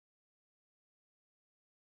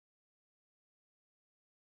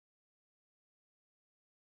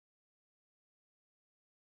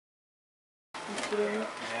today?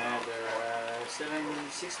 Yeah, they're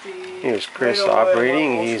 760. Here's Chris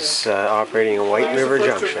operating. He's operating in White River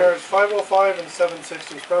Junction. 505 and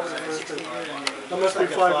 760 is probably the first two. That must be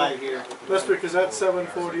 5 here. Must be because that's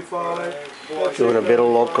 745. Doing a bit of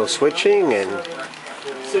local switching, and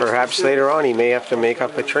perhaps later on he may have to make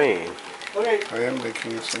up a train. Okay. I am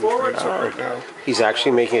making some trains up right now. He's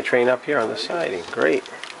actually making a train up here on the siding. Great.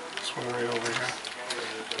 This one right over here.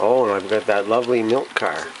 Oh, and I've got that lovely milk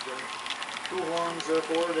car.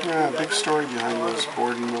 Yeah, big story behind those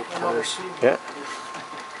board and milk cars. Yeah.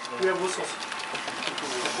 We have whistles.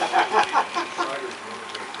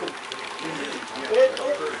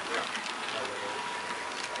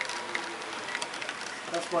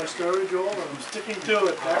 That's my story, Joel, and I'm sticking to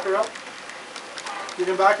it. Back her up. You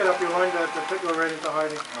can back it up, you'll wind that pickle right into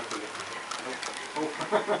hiding.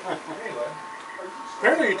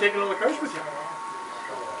 Apparently you're taking all the cars with you.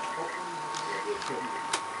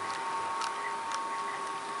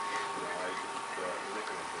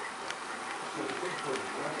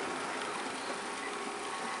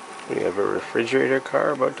 We have a refrigerator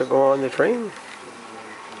car about to go on the train.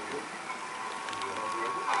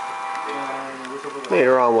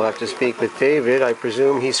 Later on we'll have to speak with David. I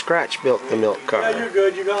presume he scratch built the milk car. Yeah, you're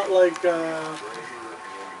good. You got like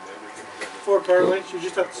 4 car lengths. You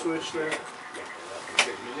just have to switch there.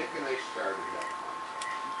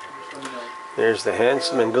 There's the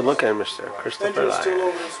handsome and good looking Mr. Christopher Engine's still Lyon.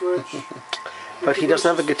 over the switch. But he doesn't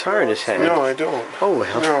have a guitar in his hand. No, I don't. Oh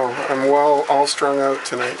well. No, I'm well all strung out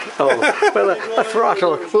tonight. Oh, well,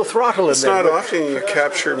 we'll throttle him. It's not often you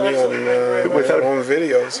capture me on my own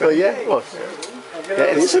videos. Oh yeah. Well, yeah,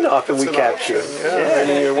 it isn't often we capture him. Yeah, and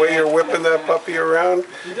the way you're whipping that puppy around,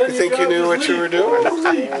 you think you knew what you were doing.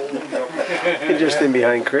 And just in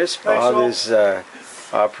behind Chris, Bob is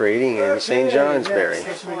operating in St. Johnsbury.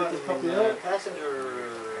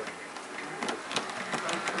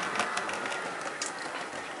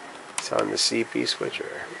 It's on the CP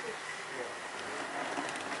switcher.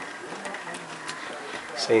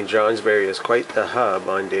 St. Johnsbury is quite the hub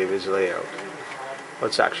on David's layout. Well,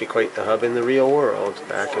 it's actually quite the hub in the real world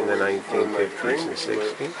back in the 1950s and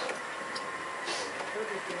 60s.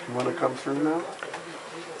 You want to come through now?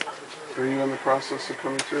 Are you in the process of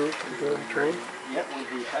coming through with the train? Yep,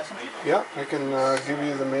 we'll be passing. Yeah, I can give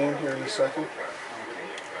you the main here in a second.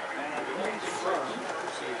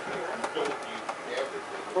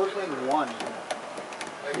 Portland 1.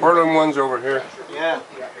 Portland 1's over here. Yeah,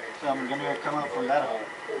 so I'm going to come out from that hole.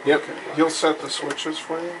 Yep. He'll set the switches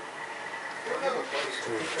for you.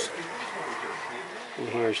 And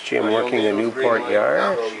here's Jim working the Newport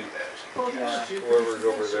yard. Whoever's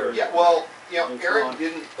over there. Yeah, well, you know, Eric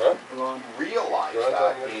didn't realize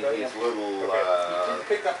that in his little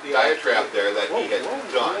diatribe there that he had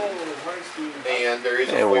done. And there is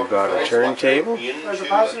a And we've got a turntable. Is the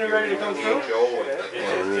passenger ready to come through?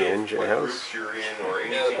 And the engine house.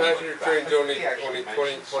 Yeah, the passenger train's only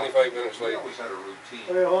 25 minutes late.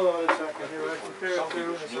 Okay, hold on a second here. I can compare it to in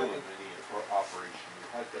a second.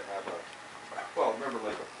 Well, remember,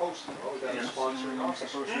 like a post. I'm supposed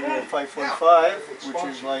to be at 545, which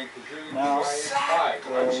is like now, just a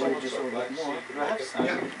little bit more.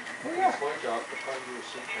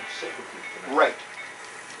 Right.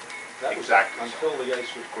 Exactly. Until the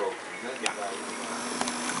ice was broken.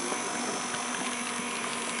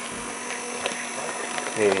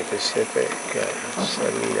 The Pacific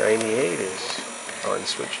 7098 is on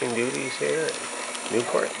switching duties here at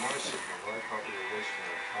Newport.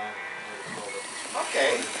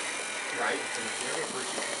 Okay. Right.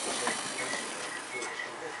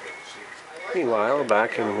 Meanwhile,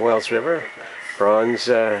 back in Wells River, Ron's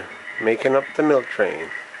making up the milk train.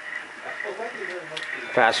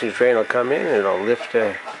 Passenger train will come in and it'll lift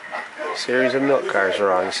a series of milk cars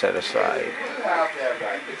Ron set aside.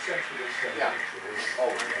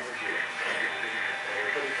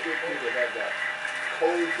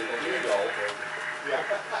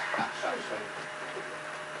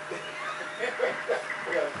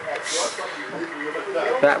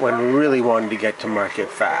 That one really wanted to get to market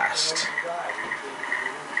fast.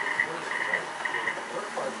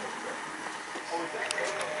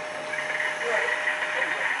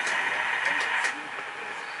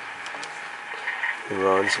 And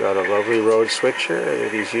Ron's got a lovely road switcher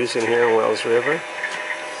that he's using here in Wells River.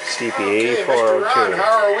 CPA Hey, Mr. Ron, 402.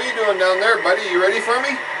 how are we doing down there, buddy? You ready for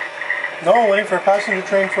me? No, I'm waiting for a passenger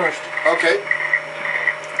train first. Okay.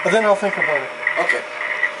 But then I'll think about it. Okay.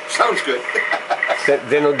 Sounds good.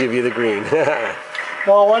 Then he'll give you the green.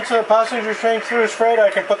 No, once the passenger train through is freight, I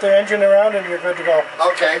can put the engine around and you're good to go.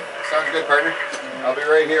 Okay. Sounds good, partner. I'll be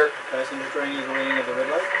right here. Passenger train is waiting at the red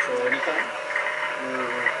light, so anytime.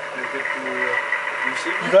 We're good to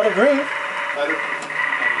You got a green?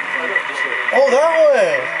 Oh, that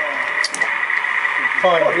way!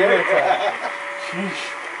 Fine, you're in front. Sheesh.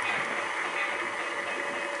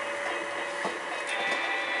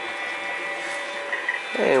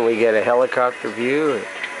 And we get a helicopter view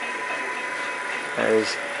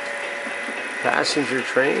as passenger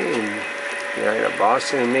train behind a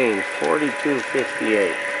Boston and Maine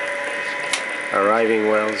 4258 arriving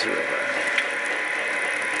Wells River.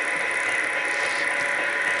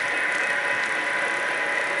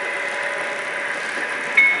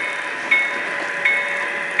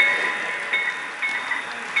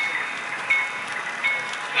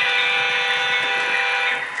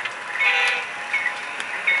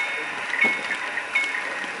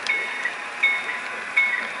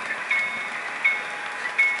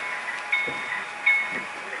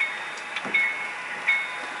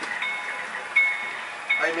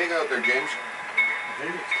 How you make out there, James? I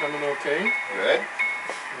think it's coming okay. Good.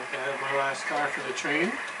 I have my last car for the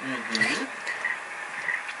train.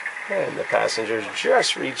 And the passengers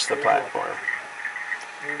just reached the platform.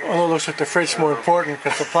 Oh, it looks like the freight's more important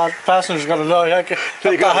because the passengers got to know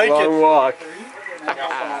They got a hike long it. walk.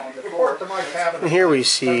 And here we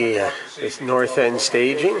see this North End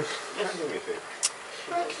staging.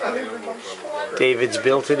 David's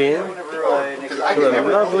built it in to a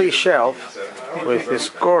lovely shelf with this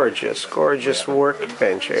gorgeous, gorgeous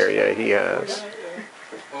workbench area he has.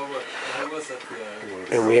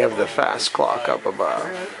 And we have the fast clock up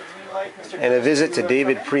above. And a visit to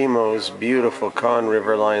David Primeau's beautiful Con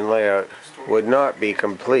River line layout would not be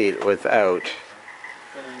complete without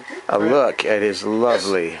a look at his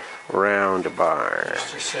lovely round barn.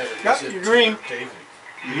 Yep, you're green.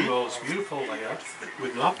 Primeau's beautiful layout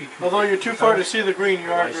would not be complete. Although you're too far to see the green,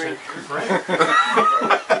 you are green.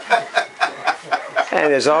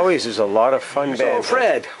 And as always, there's a lot of fun bands. So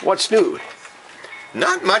Fred, what's new?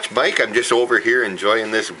 Not much, Mike. I'm just over here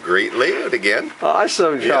enjoying this great layout again.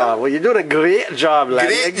 Awesome job. Well, you're doing a great job, lad.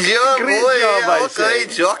 Great job, Great boy. job, I Okay,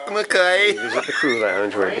 say. Jock Mackay. Visit the crew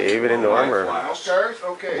lounge where David and Norm are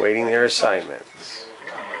waiting their assignments.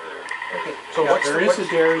 So there is a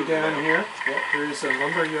dairy down here. There is a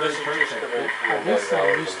lumber yard right there. This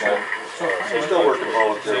I used to. She's still working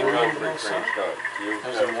volunteer concrete trench done.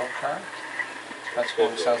 There's a milk car. That's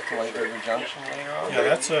going south to White River Junction later on. Yeah,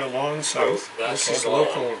 that's a long south. This is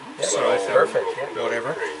local south. Perfect. Whatever.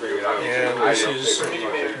 And this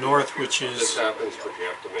is north, which is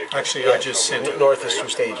actually I just sent it. North is from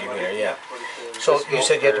staging there, yeah. So you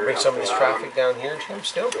said you had to bring some of this traffic down here, Jim,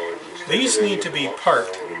 still? These need to be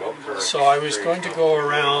parked. So I was going to go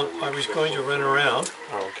around. I was going to run around.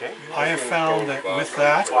 Okay. I have found that with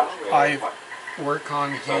that, I work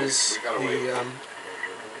on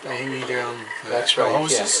hanging down the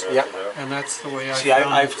hoses. Yeah. And that's the way I See, found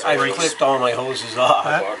I've it breaks. clipped all my hoses off.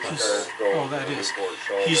 That is.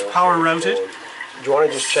 He's power routed, Do you want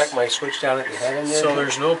to just check my switch down at the head end there? so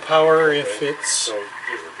there's no power if it's.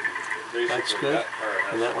 That's good.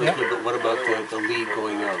 And that was good, but what about the lead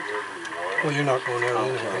going out? Well, you're not going out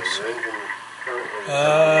anyways.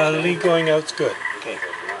 The lead going out's good. Okay,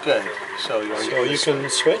 good. So you want to So you can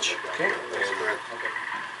switch. Okay.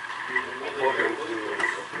 Go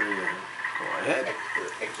ahead.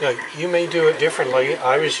 Now, you may do it differently.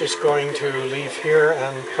 I was just going to leave here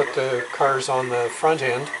and put the cars on the front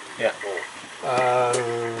end. Yeah.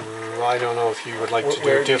 I don't know if you would like to do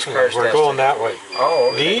Where are it these differently. cars We're going that way. Oh,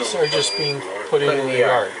 okay. These are just being put in the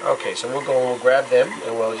yard. Okay, so we'll grab them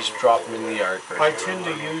and we'll just drop them in the yard first. I tend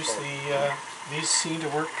to use these seem to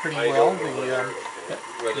work pretty well,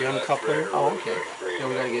 the uncoupling. Oh, okay. Then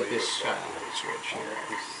we gotta get this switch here.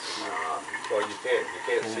 Well, you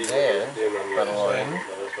can't see Then, got a line.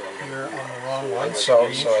 You're on the wrong one. So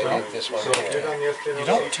I think this one here. You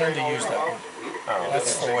don't tend to use that one. Oh,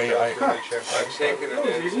 That's the way I.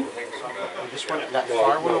 this one, that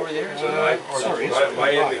far one over there? Is it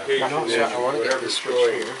My indication No, is so I want to get whatever this switch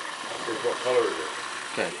showing here. is what color it is,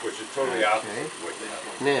 Okay. which is totally opposite of what you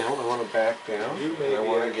have. Now I want to back down. And I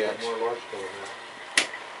want to get there.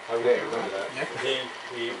 He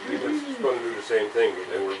was going to do the same thing, but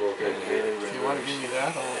then we're both engineers. If you want to give me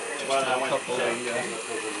that, I'll just do a couple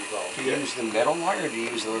of Do you use the metal wire or do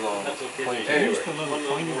you use the little pointy? I used the little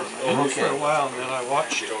pointy one. I did it for a while, and then I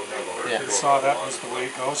watched it and saw that was the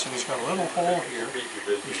way it goes. And he's got a little hole here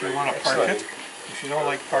if you want to park it. If you don't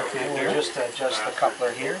like parking it there. Just adjust the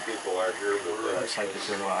coupler here. People are here, but Looks like it's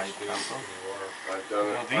a wide coupler. I've done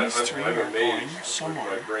it. Now these three are amazed going with somewhere.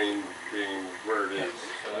 my brain being where it is.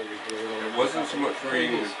 It wasn't so much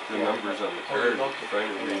reading the numbers on the card, but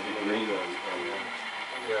trying to read the green on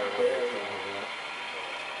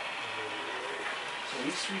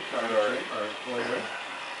These three cars are going right.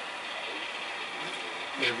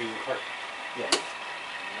 They're being parked. Yeah.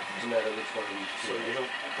 Doesn't matter which one of these So you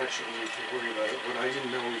don't actually need to worry about it. What I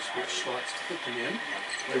didn't know is which slots to put them in.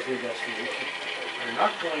 Where's your destination? They're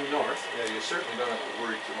not going north. Yeah, you certainly don't have to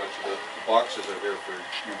worry too much. The boxes are there for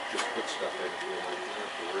you just put stuff in. You don't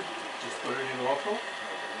have to worry. Just put it in local.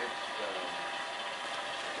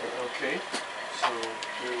 Okay, so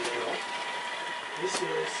here we go. This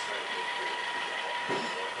is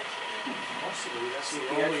possibly that's the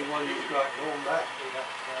only one you've got going back.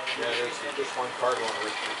 Yeah, there's just one car going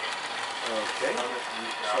right through. Okay.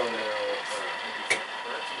 So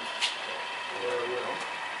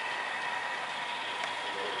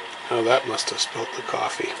Oh, that must have spilt the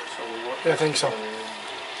coffee. I think so.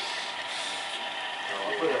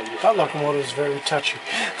 That locomotive is very touchy.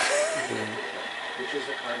 which is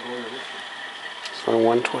the car going to Richmond? So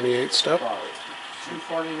 128 step.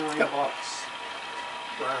 $249 bucks.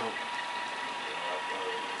 Brown.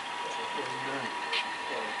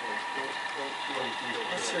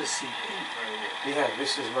 That says CP. Yeah,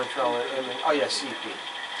 this is Montreal. Oh yeah, CP.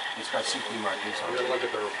 It's got CP markings on You it. gotta look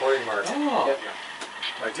at the reporting mark. Oh, Yep.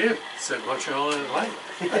 I did. It said Montreal and Atlanta.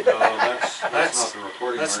 No, that's not the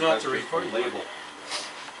reporting That's mark. not the just reporting mark. label.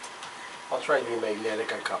 I'll try to be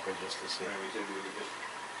magnetic uncoupling just to see. And we said we would just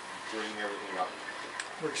bring everything up.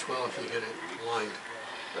 Works well if you get it lined.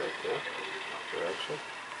 Okay. Direction.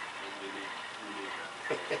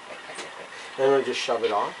 And I just shove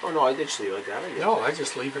it on. Oh no, I just leave it like that. I guess. No, I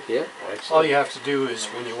just leave it. Yeah. All Excellent. you have to do is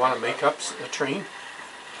when you want to make up a train,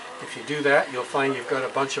 if you do that, you'll find you've got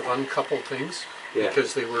a bunch of uncoupled things Yeah.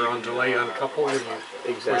 because they were on delay uncoupled when you push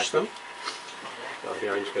Exactly. them. Oh,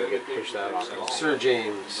 here I'm just gonna get pushed out. Sir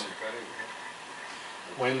James.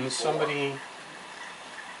 When somebody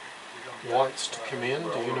wants to come in,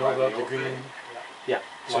 do you know about the green Yeah.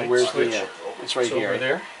 So light where's switch? the? It's right It's here. over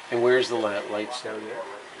there. And where's the lights down there?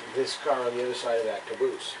 This car on the other side of that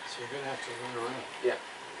caboose. So you're gonna have to run around, Yeah.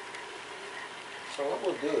 So what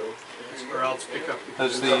we'll do? or else pick up.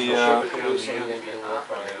 Does the Caboose and then we'll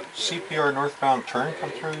work on it. CPR northbound turn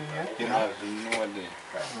come through yet? You I know? have no idea.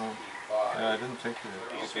 Yeah, I didn't think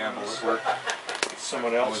the gamble would work.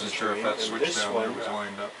 Someone I else's wasn't sure if train, that and switch this down there one, was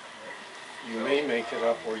lined up. you may make it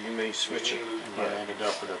up or you may switch it. I ended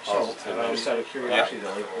up with a So, Just out of curiosity,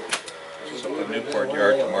 though. So the Newport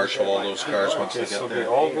yard to marshal all those cars once they get there.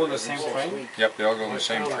 all go the same train? Yep, they all go on the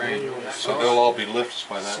same train. So they'll all be lifts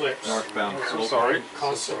by that Slips. northbound. Sorry.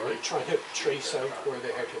 Constantly trying to trace out where the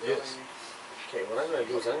heck it is. Okay, what I'm gonna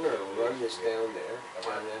do is I'm gonna run this down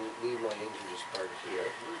there and then leave my engine just parked here.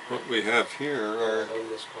 What we have here are On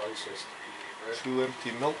this consist. 2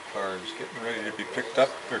 empty milk cars getting ready to be picked up,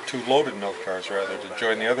 or 2 loaded milk cars rather, to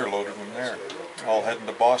join the other loaded one there. All heading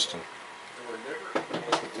to Boston.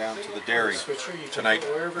 Down to the dairy Switcher, you can tonight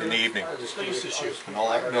put wherever in the evening. pleases you. And all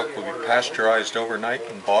that milk will be pasteurized overnight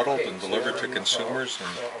and bottled and delivered to consumers in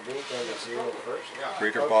So I'll bring it down to 0 first. the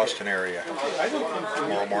greater Boston area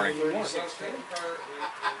tomorrow morning.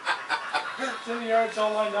 It's in the yard, it's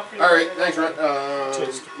all lined up. All right, thanks, Ron.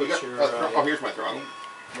 Just to You put got, your, oh, here's my throttle.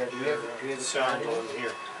 Yeah, do we have the sound on here.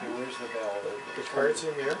 Where's the bell? The card's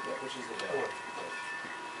in there. Which is the bell?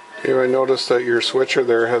 Here, I noticed that your switcher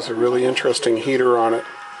there has a really interesting heater on it.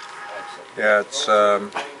 Yeah, it's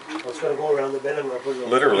It's gonna go around the bend and we'll put it on.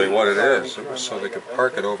 literally what it is. It was so they could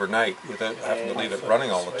park it overnight without having to leave it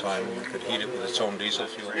running all the time. You could heat it with its own diesel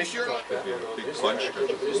fuel. Could be a big bunch in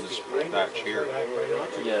this batch here.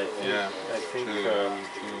 Yeah, Yeah, I think.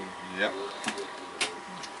 yep.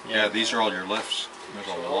 Yeah, these are all your lifts. There's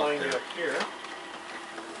a lot Line there. up here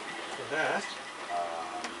for that.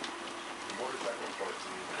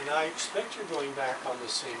 And I expect you're going back on the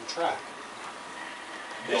same track.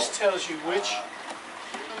 This tells you which.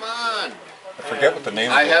 Come on. I forget what the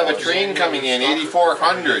name I of have it a was. train coming in,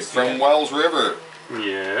 8400 from Wells River.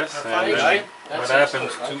 Yes, Funny, and right? what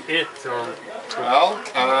happens to it? Or Well,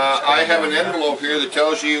 I have an envelope here that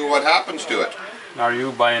tells you what happens to it. are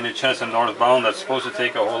you by any chance a northbound that's supposed to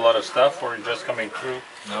take a whole lot of stuff, or just coming through?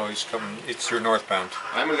 No, he's coming. It's your northbound.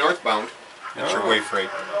 I'm a northbound. It's your way freight.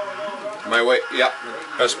 My way, yeah.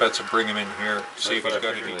 Best bet's to bring him in here, see if he's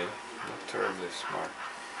got any. Terribly smart.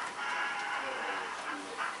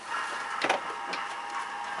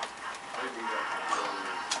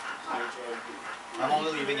 I'm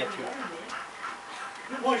only leaving at 2.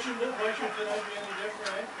 Why should tonight be any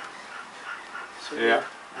different, eh? So Yeah.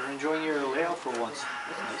 you're enjoying your layout for once.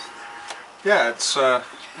 That's nice. Yeah, it's.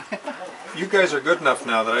 You guys are good enough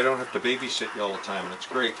now that I don't have to babysit you all the time. It's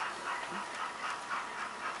great.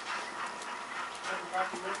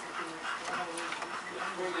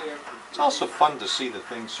 It's also fun to see the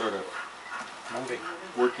things sort of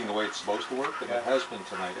working the way it's supposed to work, and it has been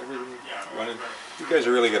tonight. Everything running. You guys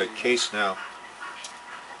have really got a case now.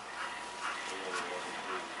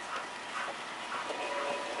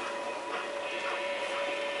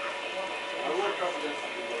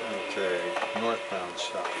 Okay, northbound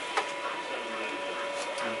stop.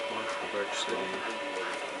 Newport, Quebec City.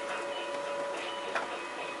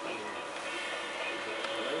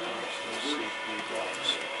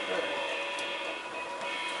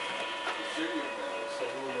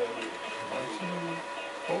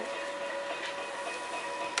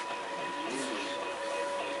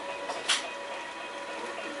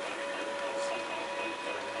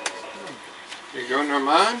 You going,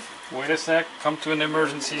 Norman? Wait a sec, come to an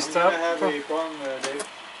emergency I'm stop. gonna have a problem, Dave.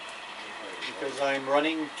 Because I'm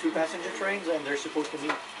running 2 passenger trains and they're supposed to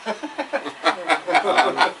meet.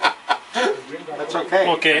 That's okay.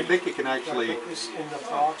 Okay. I think you can actually You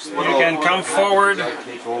can come forward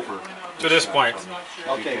take over to this point.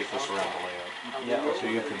 Okay. Take this around the layout. Yeah. So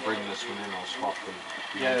you can bring this one in, I'll swap them.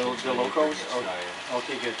 Yeah, the locals? Yeah, yeah.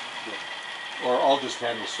 Okay, good. Or I'll just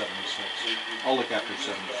handle 76. I'll look after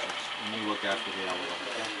 76, and you look after the other one.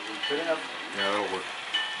 Good enough. Yeah, that'll work.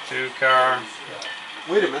 2 car.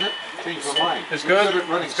 Wait a minute, change my mind. It's We've good, got it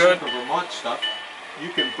running it's good. Central Vermont stuff. You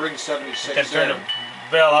can bring 76 You can turn in. the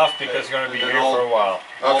bell off because you're going to be And here then for a while.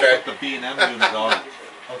 I'll Okay. put the B&M unit on it.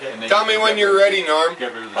 Okay. And then Tell you me can when get you're rid of- ready, Norm.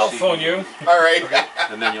 Get rid of the I'll CPU. phone you. All right.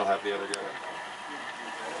 And then you'll have the other guy.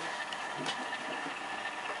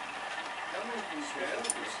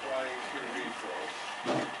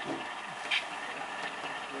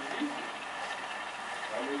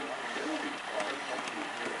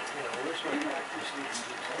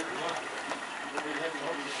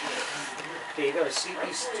 Okay, you got a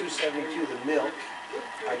CP272, the milk.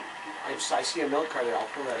 I see a milk card there, I'll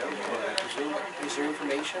pull that out. I presume, is there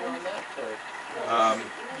information on that?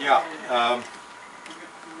 Yeah.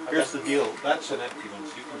 Here's the deal. That's an empty one,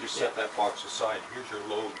 so you can just set that box aside. Here's your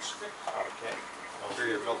loads. Okay. Here are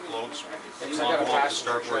your milk loads. Because You I got a want them to passenger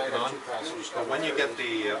start train, I working got on. 2 passengers But when you get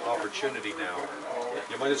the opportunity now,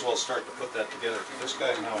 you might as well start to put that together, because this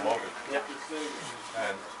guy's now loaded. Yep.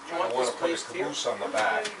 And Do I you want want this to put a placed here? caboose on the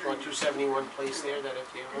back. Do you want 271 placed there, that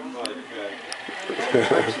empty room?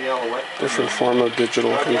 Different form of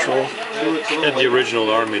digital control. And the original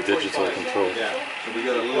Army digital control. Yeah, so we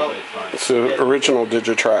got a little bit of time. It's the original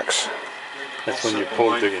Digitrax. That's when you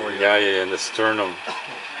poke the in the sternum.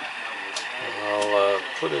 I'll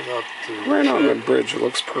put it up to... Right on the bridge. It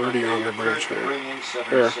looks pretty on the bridge. Pressure Here. bringing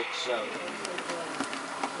 767.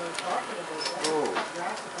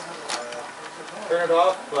 Turn it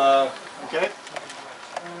off. Okay.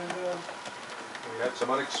 We had some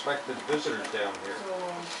unexpected visitors down here.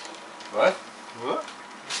 What? What?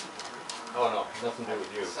 Oh no, nothing to do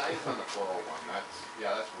with you. Size on the 401.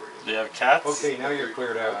 That's weird. Do you have cats? Okay, now you're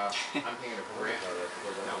cleared out. I'm thinking of Grant.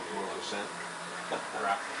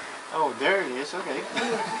 Oh, there it is, okay.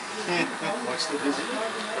 What's the visit?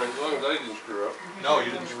 As long as I didn't screw up. No,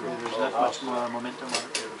 you didn't screw There's up. not much more momentum on it.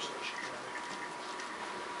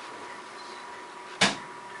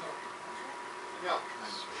 Now,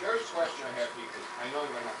 there's a question I have for you, because I know you're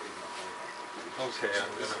going to have to Okay, I'm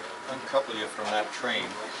going to uncouple you from that train.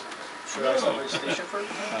 Should I start the station first?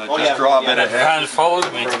 Just draw a bit ahead. And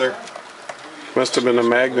followed me. Further. Must have been a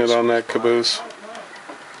magnet on that caboose.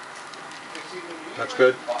 That's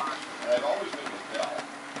good. I've always been with Bell.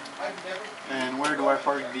 I've never... And where do I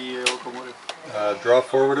park the locomotive? Draw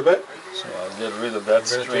forward a bit. So I'll get rid of that We're going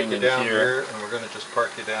to take string you in down here. here, and we're going to just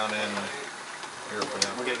park you down in here for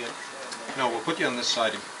now. Okay, good. No, we'll put you on this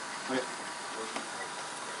side, Okay.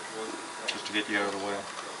 just to get you out of the way.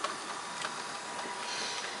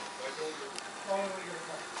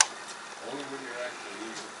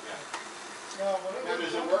 Now,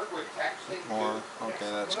 does it work with texting? More.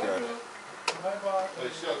 Okay, that's good. But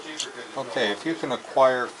it's still cheaper because it's Okay, if you can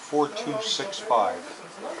acquire 4265.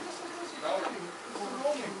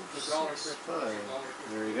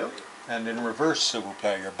 There you go. And in reverse, s'il vous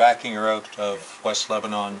plaît, you're backing her out of West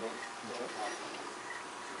Lebanon.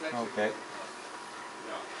 Okay. what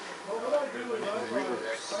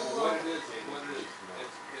it is, it's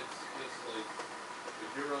like, if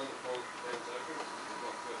you're on the phone for 10 seconds, it's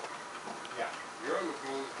not good. Yeah. You're on the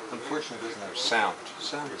phone for... Unfortunately, it doesn't have sound.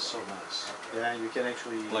 Sound is so nice. Yeah, you can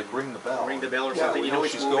actually Like ring the bell. ring the bell or Yeah, something. we You know know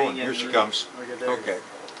it's she's moving. going. Here and she you- comes. Okay, there. Okay.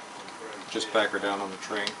 Just back her down on the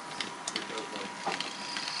train.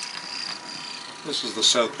 This is the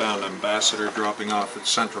southbound ambassador dropping off at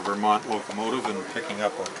Central Vermont locomotive and picking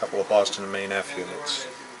up a couple of Boston and Maine F units.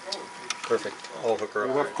 Perfect. I'll hook her up.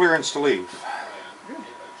 We have clearance to leave.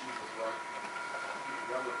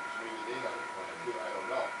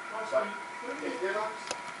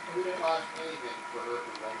 wouldn't cost anything for her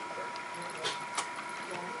to run the thing.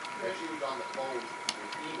 And she was on the phone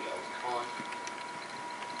with emails constantly.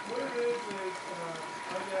 What it is, I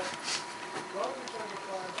got Robert has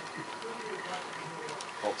applied for 3 years back in New York.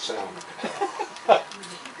 Called sound.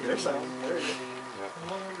 There's some. There it is. Yeah.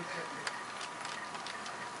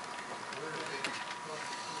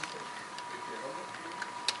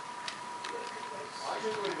 I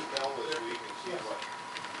should go to Bell this week and see what.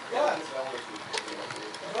 But, Bell this week and see what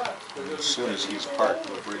they have. As soon as he's parked,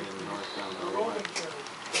 we'll bring in the northbound the alley. road insurance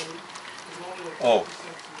is only like Oh,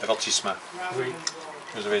 50% avertissement. rather than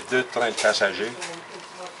Vous avez 2 trains de passagers it's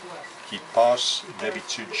much less. qui passent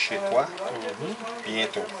d'habitude chez toi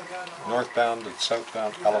bientôt. Northbound and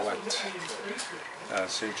southbound Alouette.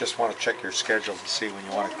 So you just want to check your schedule to see when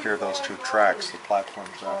you want to clear those 2 tracks, the platform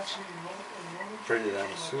tracks. Pretty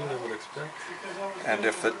damn soon, I would expect. And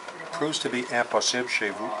if it proves to be impossible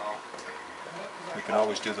chez vous, you can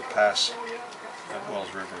always do the pass at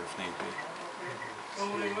Wells River if need be.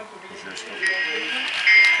 Because you're still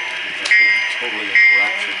totally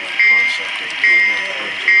enraptured with the concept of B&M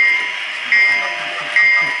trains arriving.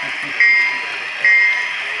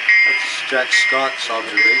 That's Jack Scott's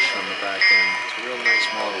observation on the back end. It's a real nice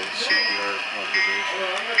model, CPR observation.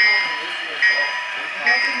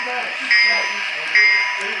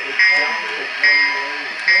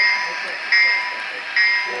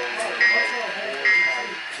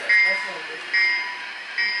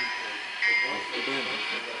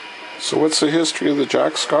 So what's the history of the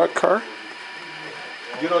Jack Scott car?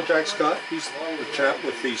 You know Jack Scott? He's the chap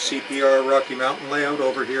with the CPR Rocky Mountain layout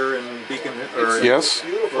over here in Beacon. Yes.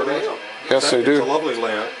 Beautiful layout. Yes, I It's do. a lovely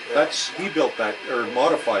layout. He built that or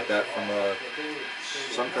modified that from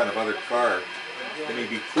some kind of other car, and he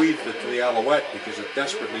bequeathed it to the Alouette because it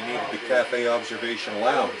desperately needed the cafe observation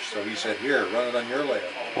lounge. So he said, "Here, run it on your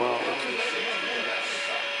layout." Wow.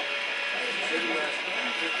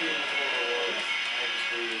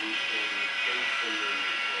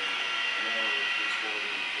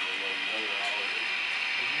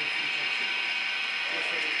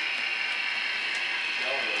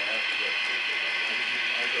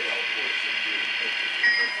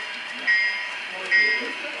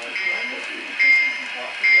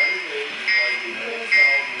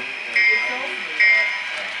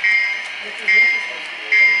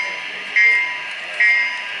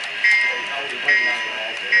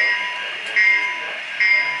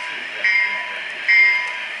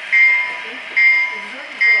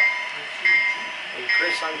 And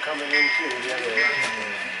Chris, I'm coming in too. The other way.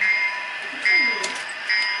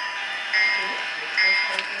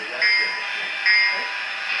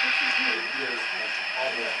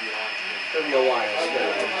 It'll be a while. I'll get a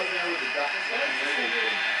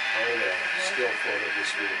still photo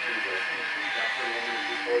this week too, though.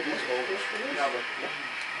 Oh, these holders for this? I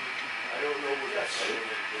don't know what that's. All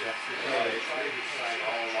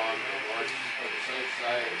along the north, the same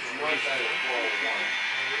side, one side of 401.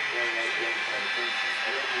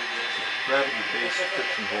 Gravity-based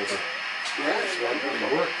friction holder. Yeah, it's wonderful.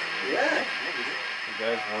 They work. Yeah. The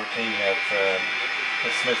guys working at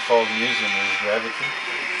Smith Falls using is gravity.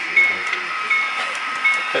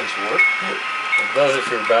 Tends to work. It does if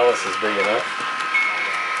your ballast is big enough.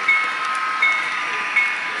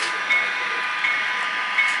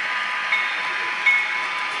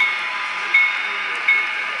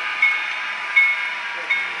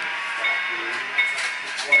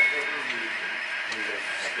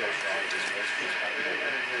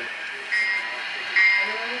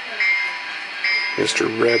 Mr.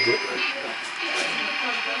 Red. Here's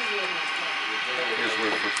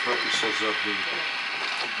where, for purposes of the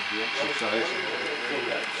exercise,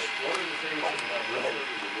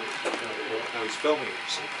 now he's filming it,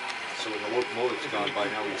 so when the locomotive's gone by,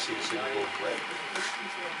 now we see the signal going red.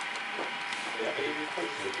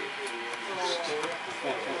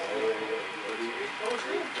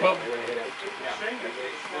 Well,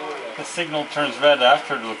 the signal turns red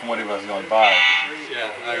after the locomotive has gone by.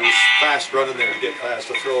 Yeah, I was fast running there to get past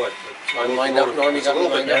to throw it. But I'm lined up, Norm, you got me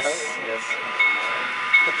lined up? Yes.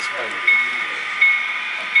 That's fine.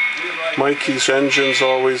 Mikey's engines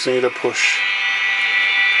always need a push.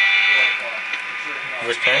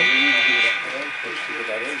 Which time?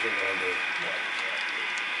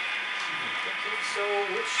 So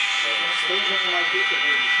which stage of my